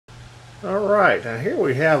Alright, now here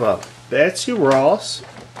we have a Betsy Ross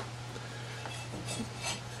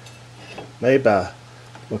made by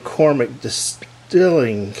McCormick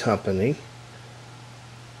Distilling Company.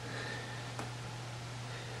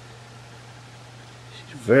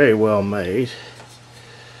 She's very well made.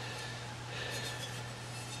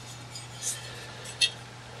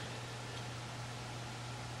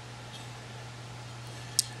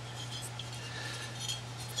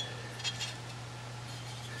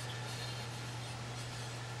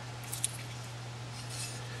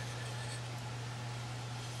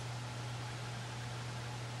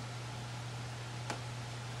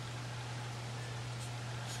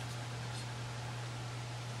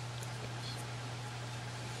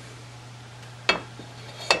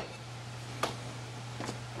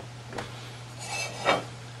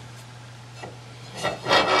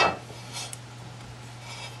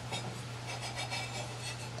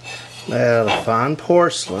 Made out of fine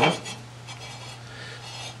porcelain.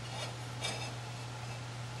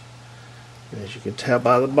 As you can tell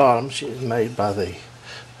by the bottom, she is made by the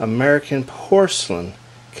American Porcelain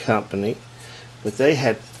Company, but they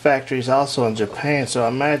had factories also in Japan, so I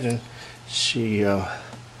imagine she well,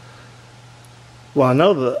 I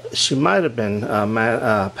know that she might have been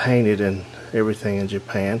painted and everything in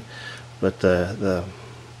Japan, but their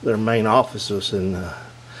main office was in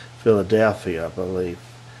Philadelphia, I believe.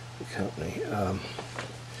 Company.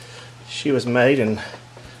 She was made in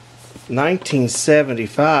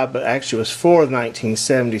 1975, but actually was for the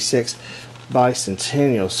 1976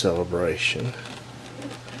 Bicentennial celebration.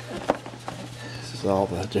 This is all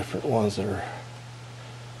the different ones that are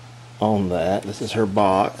on that. This is her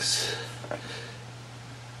box.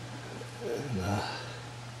 And,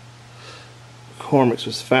 McCormick's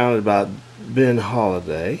was founded by Ben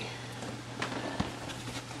Holliday.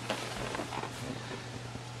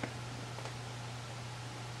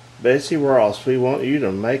 Betsy Ross, we want you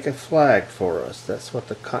to make a flag for us. That's what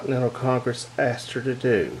the Continental Congress asked her to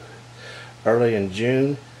do. Early in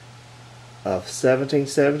June of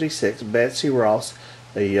 1776, Betsy Ross,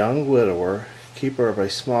 a young widower, keeper of a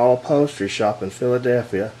small upholstery shop in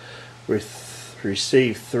Philadelphia,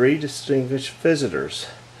 received 3 distinguished visitors.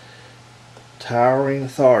 Towering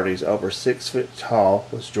authorities over 6 feet tall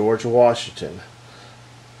was George Washington.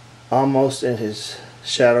 Almost in his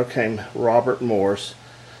shadow came Robert Morse,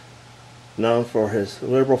 known for his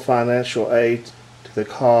liberal financial aid to the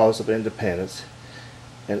cause of independence,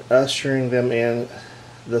 and ushering them in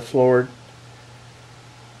the florid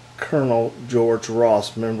Colonel George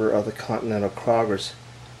Ross, member of the Continental Congress,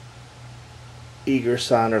 eager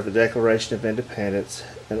signer of the Declaration of Independence,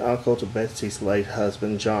 and uncle to Betsy's late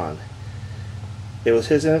husband John. It was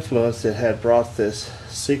his influence that had brought this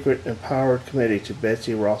secret empowered committee to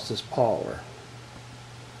Betsy Ross's parlor.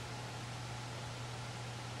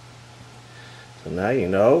 So now you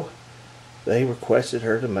know they requested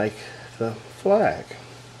her to make the flag.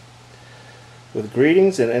 With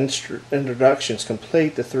greetings and introductions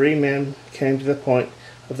complete, the 3 men came to the point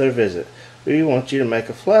of their visit. We want you to make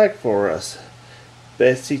a flag for us.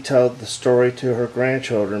 Betsy told the story to her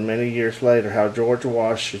grandchildren many years later, how George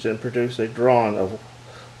Washington produced a drawing of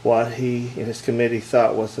what he and his committee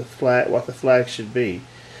thought was the flag, what the flag should be.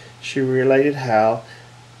 She related how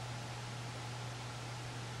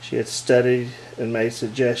she had studied and made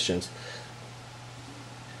suggestions.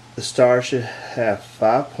 The star should have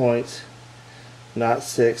 5 points, not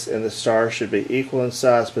 6, and the star should be equal in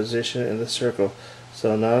size, position in the circle,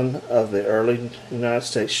 so none of the early United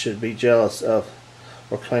States should be jealous of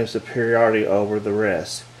or claim superiority over the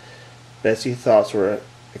rest. Betsy's thoughts were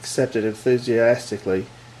accepted enthusiastically,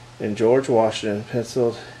 and George Washington,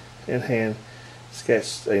 pencil in hand,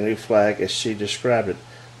 sketched a new flag as she described it.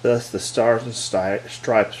 Thus the Stars and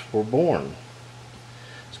Stripes were born.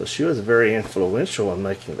 So she was very influential in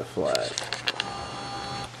making the flag.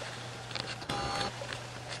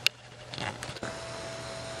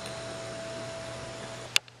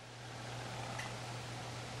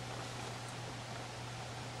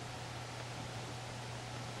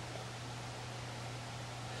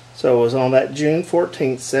 So it was on that June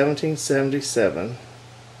 14th, 1777,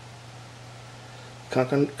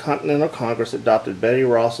 Continental Congress adopted Betsy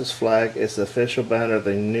Ross's flag as the official banner of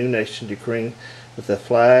the new nation, decreeing that the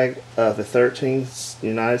flag of the 13th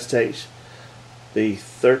United States, the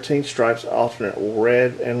 13 stripes alternate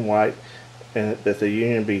red and white, and that the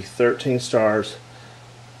Union be 13 stars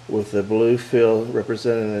with the blue field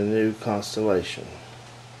representing the new constellation.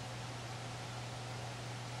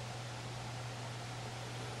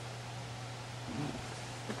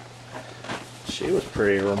 She was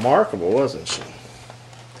pretty remarkable, wasn't she?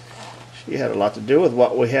 She had a lot to do with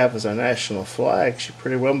what we have as our national flag. She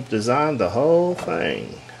pretty well designed the whole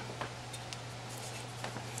thing.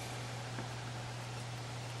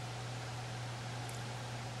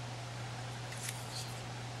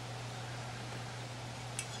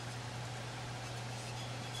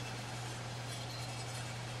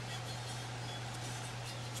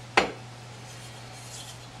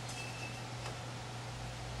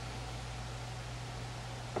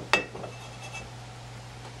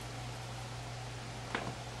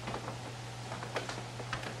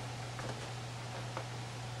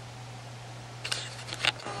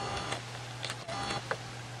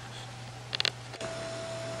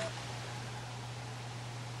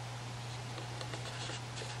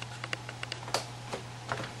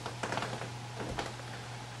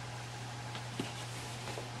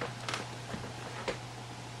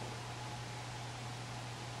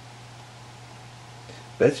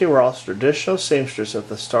 Betsy Ross, traditional seamstress of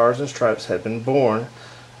the Stars and Stripes, had been born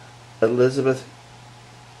Elizabeth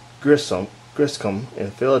Griscom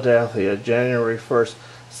in Philadelphia, January 1st,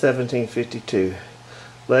 1752.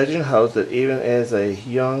 Legend holds that even as a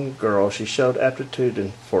young girl she showed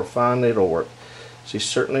aptitude for fine needlework. She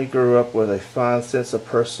certainly grew up with a fine sense of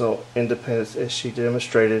personal independence, as she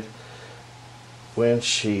demonstrated when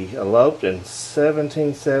she eloped in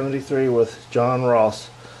 1773 with John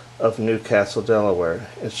Ross of Newcastle, Delaware.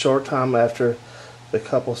 In a short time after, the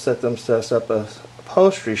couple set themselves up a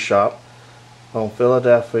upholstery shop on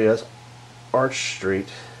Philadelphia's Arch Street.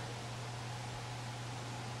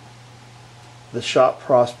 The shop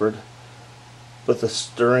prospered, but the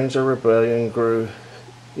stirrings of rebellion grew,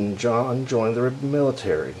 and John joined the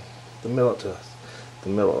military.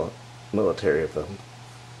 Military of them.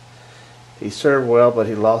 He served well, but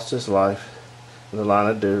he lost his life in the line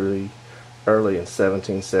of duty early in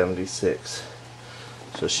 1776.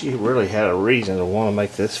 So she really had a reason to want to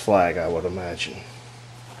make this flag, I would imagine.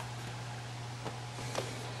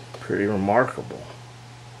 Pretty remarkable.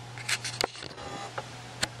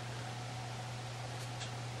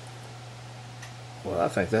 Well, I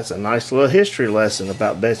think that's a nice little history lesson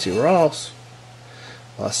about Betsy Ross.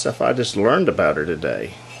 A lot of stuff I just learned about her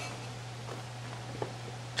today.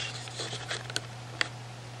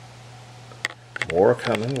 More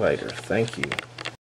coming later. Thank you.